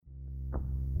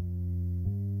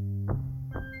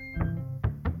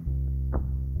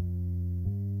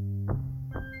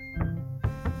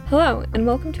Hello, and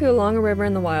welcome to Along a River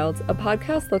in the Wilds, a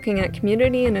podcast looking at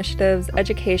community initiatives,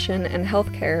 education, and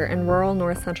healthcare in rural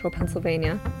north central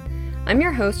Pennsylvania. I'm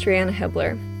your host, Rihanna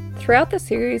Hibler. Throughout the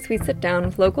series, we sit down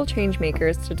with local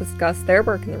changemakers to discuss their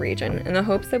work in the region in the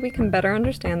hopes that we can better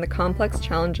understand the complex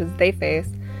challenges they face,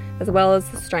 as well as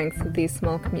the strengths of these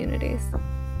small communities.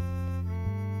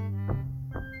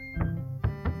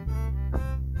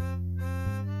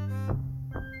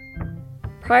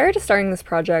 Prior to starting this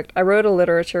project, I wrote a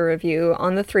literature review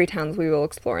on the 3 towns we will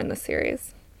explore in this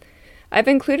series. I've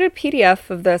included a PDF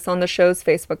of this on the show's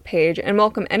Facebook page and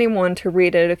welcome anyone to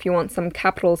read it if you want some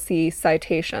capital C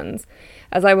citations,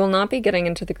 as I will not be getting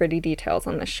into the gritty details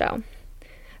on this show.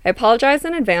 I apologize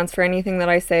in advance for anything that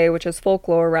I say which is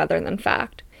folklore rather than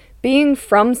fact. Being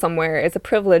from somewhere is a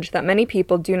privilege that many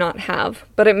people do not have,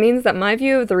 but it means that my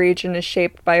view of the region is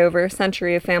shaped by over a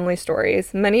century of family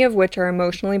stories, many of which are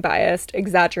emotionally biased,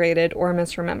 exaggerated, or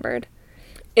misremembered.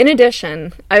 In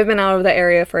addition, I've been out of the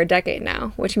area for a decade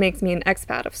now, which makes me an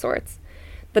expat of sorts.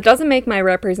 That doesn't make my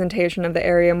representation of the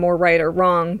area more right or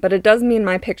wrong, but it does mean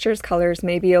my picture's colors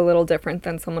may be a little different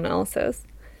than someone else's.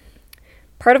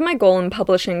 Part of my goal in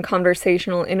publishing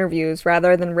conversational interviews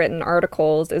rather than written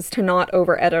articles is to not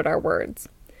over-edit our words,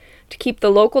 to keep the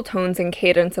local tones and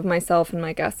cadence of myself and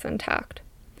my guests intact.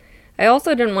 I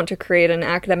also didn't want to create an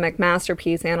academic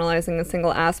masterpiece analyzing a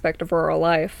single aspect of rural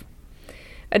life.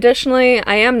 Additionally,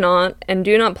 I am not, and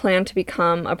do not plan to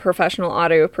become, a professional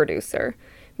audio producer,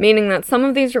 meaning that some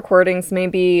of these recordings may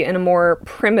be in a more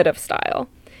primitive style.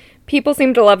 People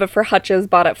seem to love it for hutches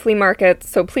bought at flea markets,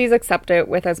 so please accept it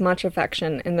with as much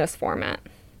affection in this format.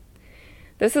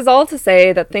 This is all to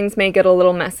say that things may get a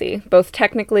little messy, both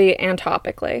technically and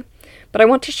topically, but I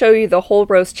want to show you the whole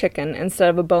roast chicken instead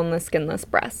of a boneless, skinless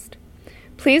breast.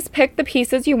 Please pick the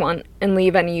pieces you want and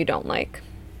leave any you don't like.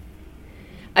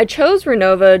 I chose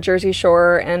Renova, Jersey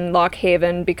Shore, and Lock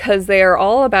Haven because they are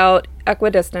all about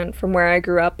equidistant from where I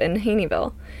grew up in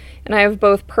Haneyville, and I have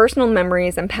both personal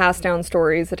memories and passed-down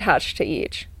stories attached to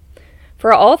each.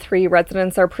 For all 3,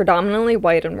 residents are predominantly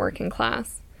white and working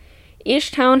class. Each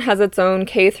town has its own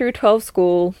K-12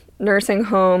 school, nursing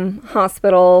home,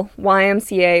 hospital,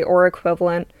 YMCA or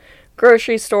equivalent,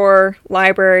 grocery store,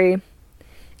 library.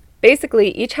 Basically,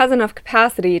 each has enough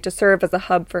capacity to serve as a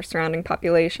hub for surrounding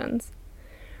populations.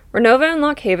 Renova and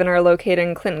Lock Haven are located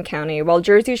in Clinton County, while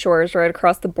Jersey Shore is right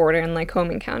across the border in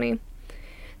Lycoming County.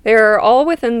 They are all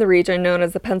within the region known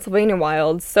as the Pennsylvania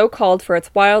Wilds, so called for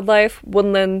its wildlife,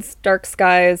 woodlands, dark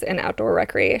skies, and outdoor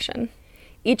recreation.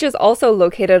 Each is also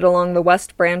located along the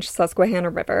West Branch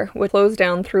Susquehanna River, which flows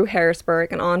down through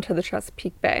Harrisburg and onto the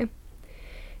Chesapeake Bay.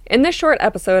 In this short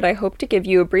episode, I hope to give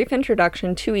you a brief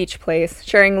introduction to each place,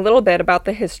 sharing a little bit about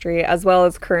the history as well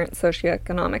as current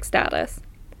socioeconomic status.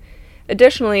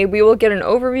 Additionally, we will get an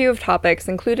overview of topics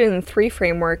included in 3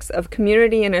 frameworks of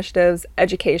community initiatives,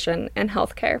 education, and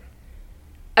healthcare.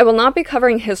 I will not be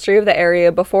covering history of the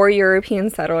area before European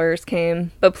settlers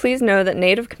came, but please know that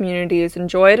Native communities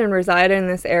enjoyed and resided in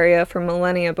this area for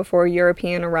millennia before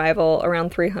European arrival around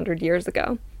 300 years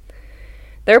ago.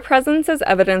 Their presence is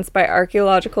evidenced by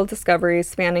archaeological discoveries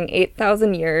spanning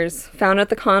 8,000 years, found at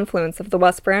the confluence of the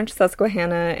West Branch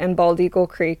Susquehanna and Bald Eagle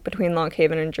Creek between Lock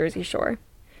Haven and Jersey Shore.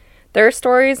 Their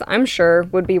stories, I'm sure,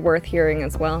 would be worth hearing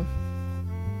as well.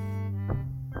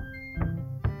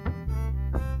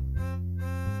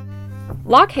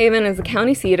 Lock Haven is the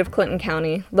county seat of Clinton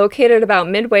County, located about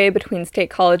midway between State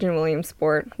College and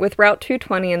Williamsport, with Route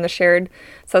 220 in the shared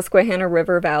Susquehanna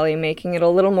River Valley making it a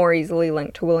little more easily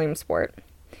linked to Williamsport.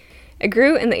 It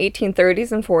grew in the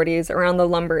 1830s and 40s around the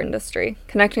lumber industry,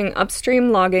 connecting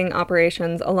upstream logging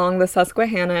operations along the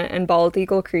Susquehanna and Bald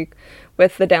Eagle Creek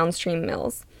with the downstream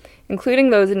mills, including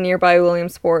those in nearby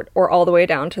Williamsport or all the way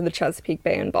down to the Chesapeake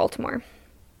Bay in Baltimore.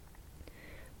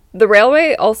 The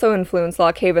railway also influenced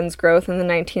Lock Haven's growth in the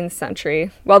 19th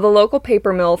century, while the local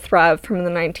paper mill thrived from the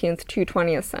 19th to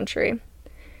 20th century.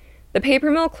 The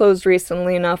paper mill closed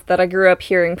recently enough that I grew up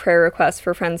hearing prayer requests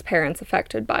for friends' parents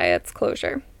affected by its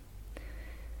closure.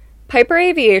 Piper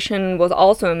Aviation was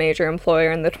also a major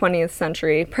employer in the 20th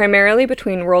century, primarily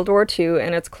between World War II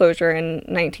and its closure in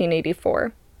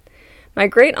 1984. My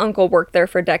great-uncle worked there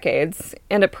for decades,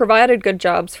 and it provided good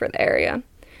jobs for the area.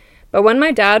 But when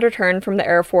my dad returned from the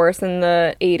Air Force in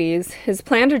the 80s, his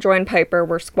plan to join Piper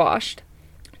were squashed.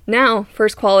 Now,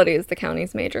 First Quality is the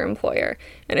county's major employer,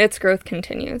 and its growth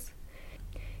continues.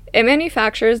 It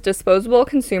manufactures disposable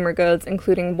consumer goods,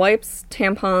 including wipes,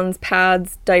 tampons,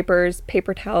 pads, diapers,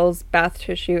 paper towels, bath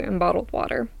tissue, and bottled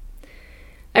water.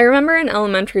 I remember in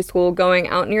elementary school going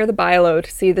out near the Bilo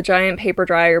to see the giant paper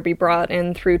dryer be brought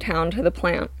in through town to the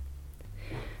plant.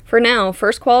 For now,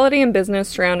 first quality and business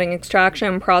surrounding extraction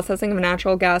and processing of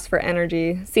natural gas for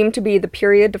energy seem to be the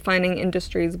period-defining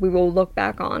industries we will look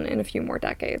back on in a few more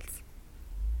decades.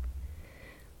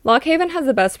 Lock Haven has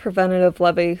the best preventative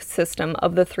levee system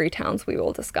of the 3 towns we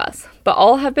will discuss, but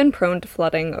all have been prone to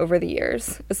flooding over the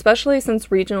years, especially since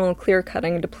regional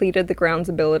clear-cutting depleted the ground's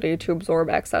ability to absorb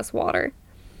excess water.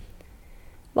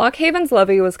 Lock Haven's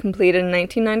levee was completed in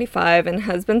 1995 and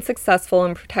has been successful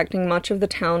in protecting much of the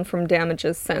town from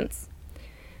damages since.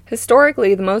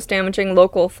 Historically, the most damaging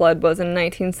local flood was in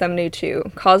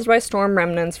 1972, caused by storm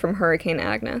remnants from Hurricane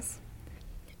Agnes.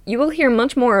 You will hear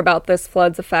much more about this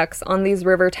flood's effects on these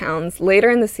river towns later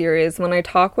in the series when I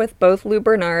talk with both Lou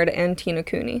Bernard and Tina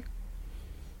Cooney.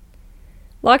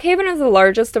 Lock Haven is the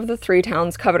largest of the 3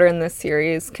 towns covered in this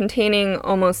series, containing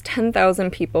almost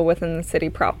 10,000 people within the city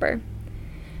proper.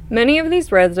 Many of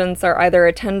these residents are either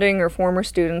attending or former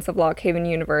students of Lock Haven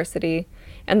University,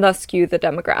 and thus skew the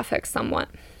demographics somewhat.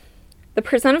 The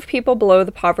percent of people below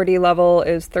the poverty level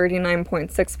is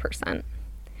 39.6%.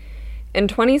 In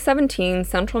 2017,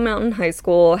 Central Mountain High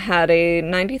School had a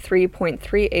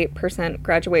 93.38%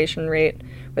 graduation rate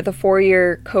with a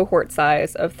 4-year cohort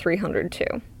size of 302,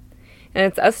 and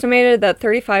it's estimated that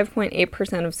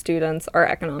 35.8% of students are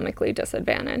economically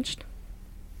disadvantaged.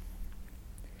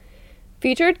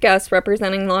 Featured guests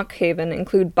representing Lock Haven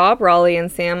include Bob Raleigh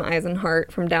and Sam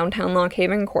Eisenhart from Downtown Lock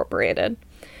Haven Incorporated,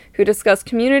 who discuss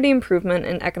community improvement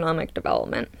and economic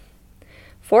development.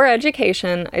 For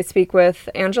education, I speak with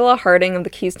Angela Harding of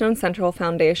the Keystone Central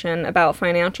Foundation about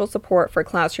financial support for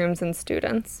classrooms and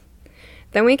students.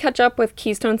 Then we catch up with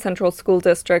Keystone Central School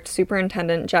District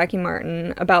Superintendent Jackie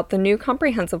Martin about the new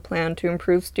comprehensive plan to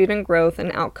improve student growth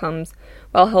and outcomes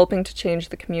while helping to change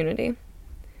the community.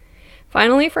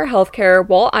 Finally, for healthcare,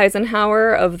 Walt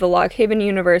Eisenhower of the Lock Haven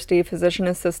University Physician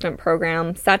Assistant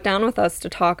Program sat down with us to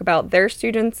talk about their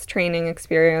students' training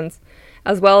experience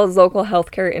as well as local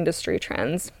healthcare industry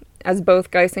trends, as both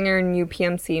Geisinger and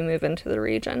UPMC move into the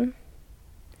region.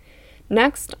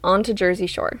 Next, on to Jersey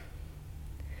Shore.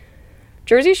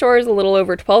 Jersey Shore is a little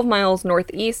over 12 miles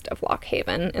northeast of Lock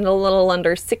Haven and a little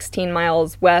under 16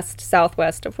 miles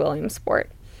west-southwest of Williamsport.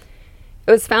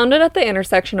 It was founded at the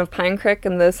intersection of Pine Creek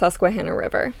and the Susquehanna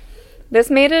River. This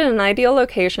made it an ideal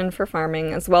location for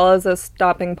farming as well as a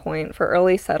stopping point for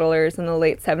early settlers in the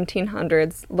late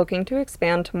 1700s looking to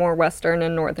expand to more western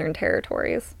and northern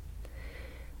territories.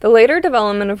 The later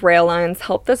development of rail lines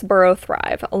helped this borough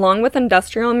thrive, along with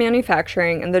industrial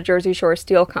manufacturing and the Jersey Shore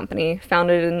Steel Company,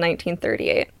 founded in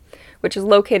 1938, which is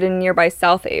located in nearby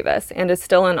South Avis and is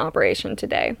still in operation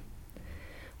today.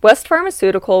 West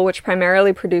Pharmaceutical, which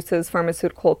primarily produces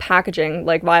pharmaceutical packaging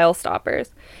like vial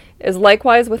stoppers, is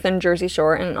likewise within Jersey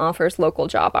Shore and offers local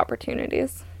job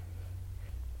opportunities.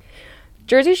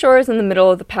 Jersey Shore is in the middle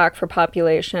of the pack for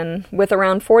population, with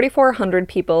around 4,400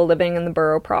 people living in the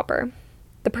borough proper.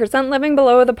 The percent living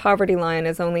below the poverty line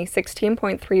is only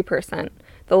 16.3%,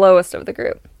 the lowest of the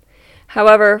group.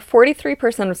 However,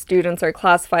 43% of students are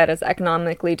classified as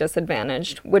economically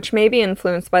disadvantaged, which may be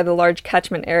influenced by the large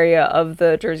catchment area of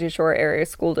the Jersey Shore Area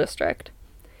School District.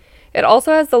 It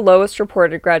also has the lowest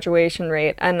reported graduation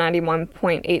rate at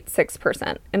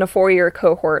 91.86% in a 4-year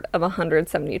cohort of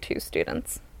 172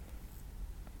 students.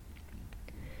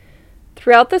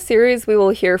 Throughout the series, we will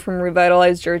hear from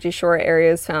Revitalize Jersey Shore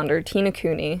Area's founder, Tina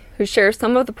Cooney, who shares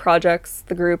some of the projects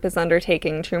the group is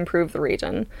undertaking to improve the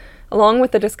region, along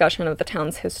with a discussion of the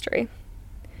town's history.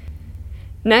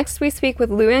 Next, we speak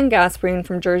with Lou Ann Gasparine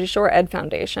from Jersey Shore Ed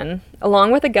Foundation,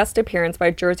 along with a guest appearance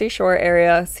by Jersey Shore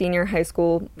Area Senior High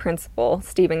School Principal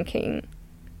Stephen Keene.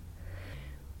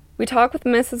 We talk with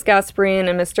Mrs. Gasparine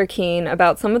and Mr. Keene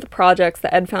about some of the projects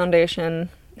the Ed Foundation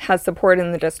has supported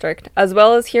in the district, as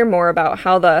well as hear more about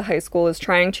how the high school is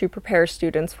trying to prepare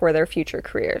students for their future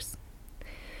careers.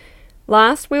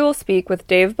 Last, we will speak with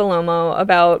Dave Belomo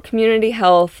about community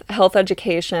health, health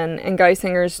education, and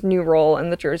Geisinger's new role in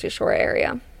the Jersey Shore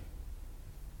area.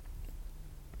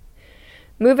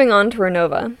 Moving on to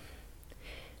Renova.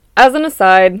 As an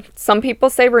aside, some people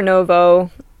say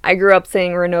Renovo. I grew up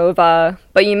saying Renova,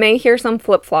 but you may hear some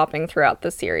flip-flopping throughout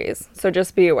the series, so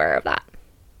just be aware of that.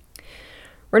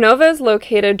 Renova is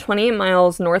located 28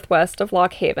 miles northwest of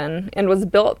Lock Haven and was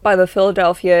built by the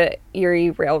Philadelphia Erie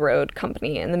Railroad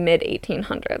Company in the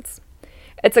mid-1800s.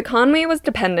 Its economy was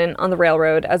dependent on the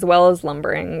railroad as well as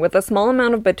lumbering, with a small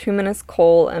amount of bituminous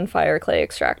coal and fire clay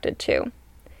extracted too.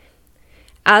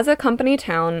 As a company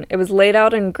town, it was laid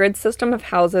out in a grid system of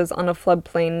houses on a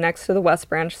floodplain next to the West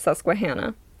Branch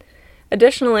Susquehanna.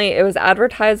 Additionally, it was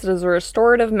advertised as a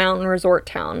restorative mountain resort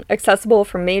town, accessible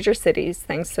from major cities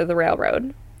thanks to the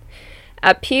railroad.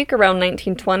 At peak, around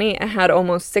 1920, it had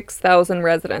almost 6,000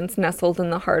 residents nestled in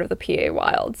the heart of the PA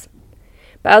wilds.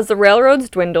 But as the railroads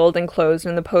dwindled and closed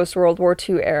in the post-World War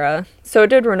II era, so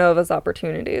did Renova's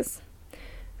opportunities.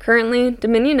 Currently,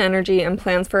 Dominion Energy and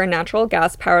plans for a natural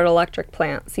gas-powered electric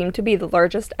plant seem to be the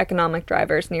largest economic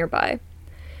drivers nearby.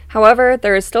 However,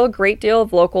 there is still a great deal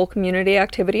of local community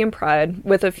activity and pride,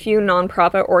 with a few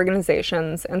nonprofit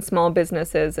organizations and small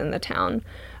businesses in the town,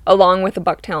 along with the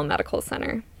Bucktail Medical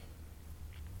Center.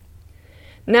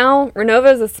 Now,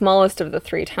 Renova is the smallest of the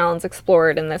 3 towns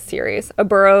explored in this series, a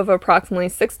borough of approximately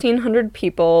 1,600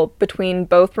 people between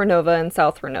both Renova and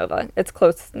South Renova, its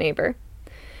closest neighbor.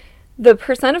 The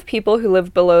percent of people who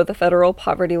live below the federal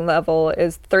poverty level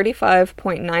is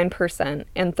 35.9%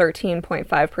 and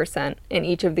 13.5% in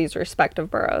each of these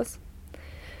respective boroughs.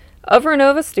 Of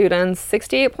Renova students,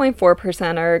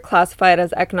 68.4% are classified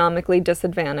as economically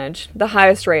disadvantaged, the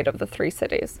highest rate of the 3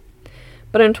 cities.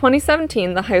 But in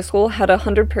 2017, the high school had a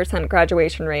 100%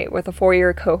 graduation rate with a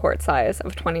 4-year cohort size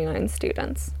of 29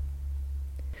 students.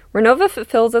 Renova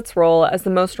fulfills its role as the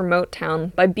most remote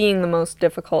town by being the most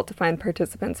difficult to find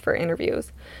participants for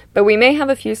interviews, but we may have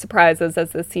a few surprises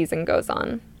as the season goes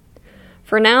on.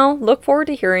 For now, look forward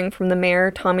to hearing from the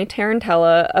mayor, Tommy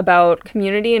Tarantella, about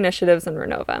community initiatives in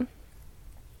Renova.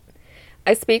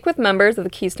 I speak with members of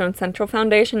the Keystone Central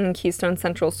Foundation and Keystone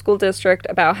Central School District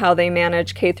about how they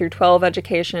manage K-12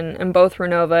 education in both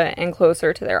Renova and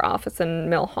closer to their office in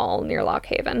Mill Hall near Lock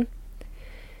Haven.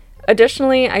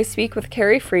 Additionally, I speak with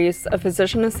Carrie Fries, a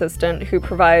physician assistant who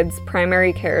provides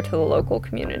primary care to the local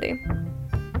community.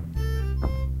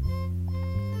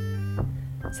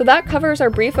 So that covers our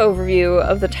brief overview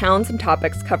of the towns and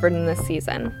topics covered in this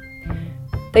season.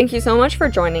 Thank you so much for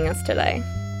joining us today.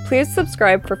 Please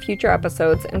subscribe for future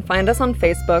episodes and find us on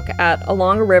Facebook at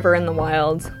Along a River in the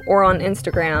Wilds or on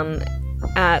Instagram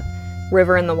at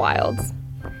River in the Wilds.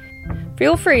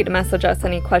 Feel free to message us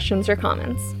any questions or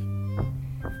comments.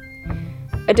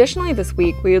 Additionally, this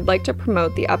week, we would like to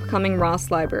promote the upcoming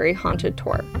Ross Library Haunted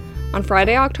Tour on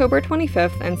Friday, October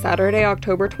 25th and Saturday,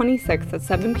 October 26th at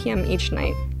 7 p.m. each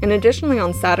night, and additionally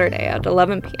on Saturday at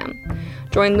 11 p.m.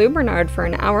 Join Lou Bernard for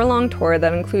an hour-long tour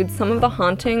that includes some of the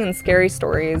haunting and scary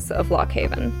stories of Lock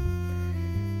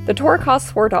Haven. The tour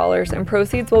costs $4 and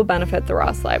proceeds will benefit the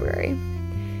Ross Library.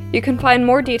 You can find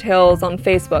more details on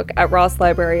Facebook at Ross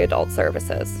Library Adult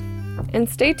Services. And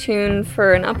stay tuned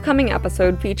for an upcoming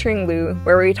episode featuring Lou,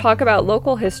 where we talk about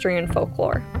local history and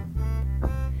folklore.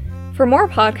 For more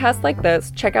podcasts like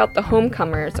this, check out The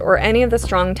Homecomers or any of the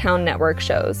Strong Town Network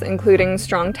shows, including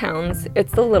Strong Towns,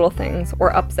 It's the Little Things,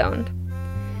 or Upzoned.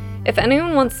 If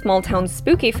anyone wants small-town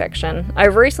spooky fiction,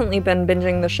 I've recently been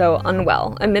binging the show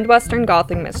Unwell, a Midwestern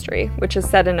Gothic mystery, which is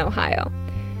set in Ohio.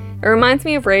 It reminds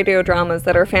me of radio dramas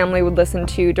that our family would listen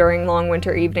to during long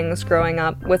winter evenings growing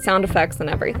up, with sound effects and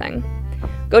everything.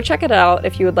 Go check it out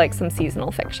if you would like some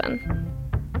seasonal fiction.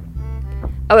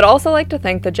 I would also like to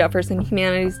thank the Jefferson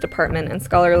Humanities Department and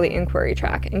Scholarly Inquiry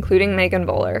Track, including Megan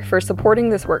Bowler, for supporting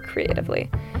this work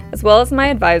creatively, as well as my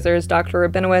advisors Dr.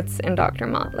 Rabinowitz and Dr.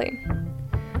 Motley.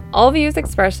 All views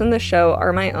expressed in this show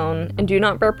are my own and do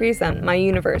not represent my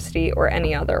university or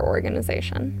any other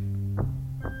organization.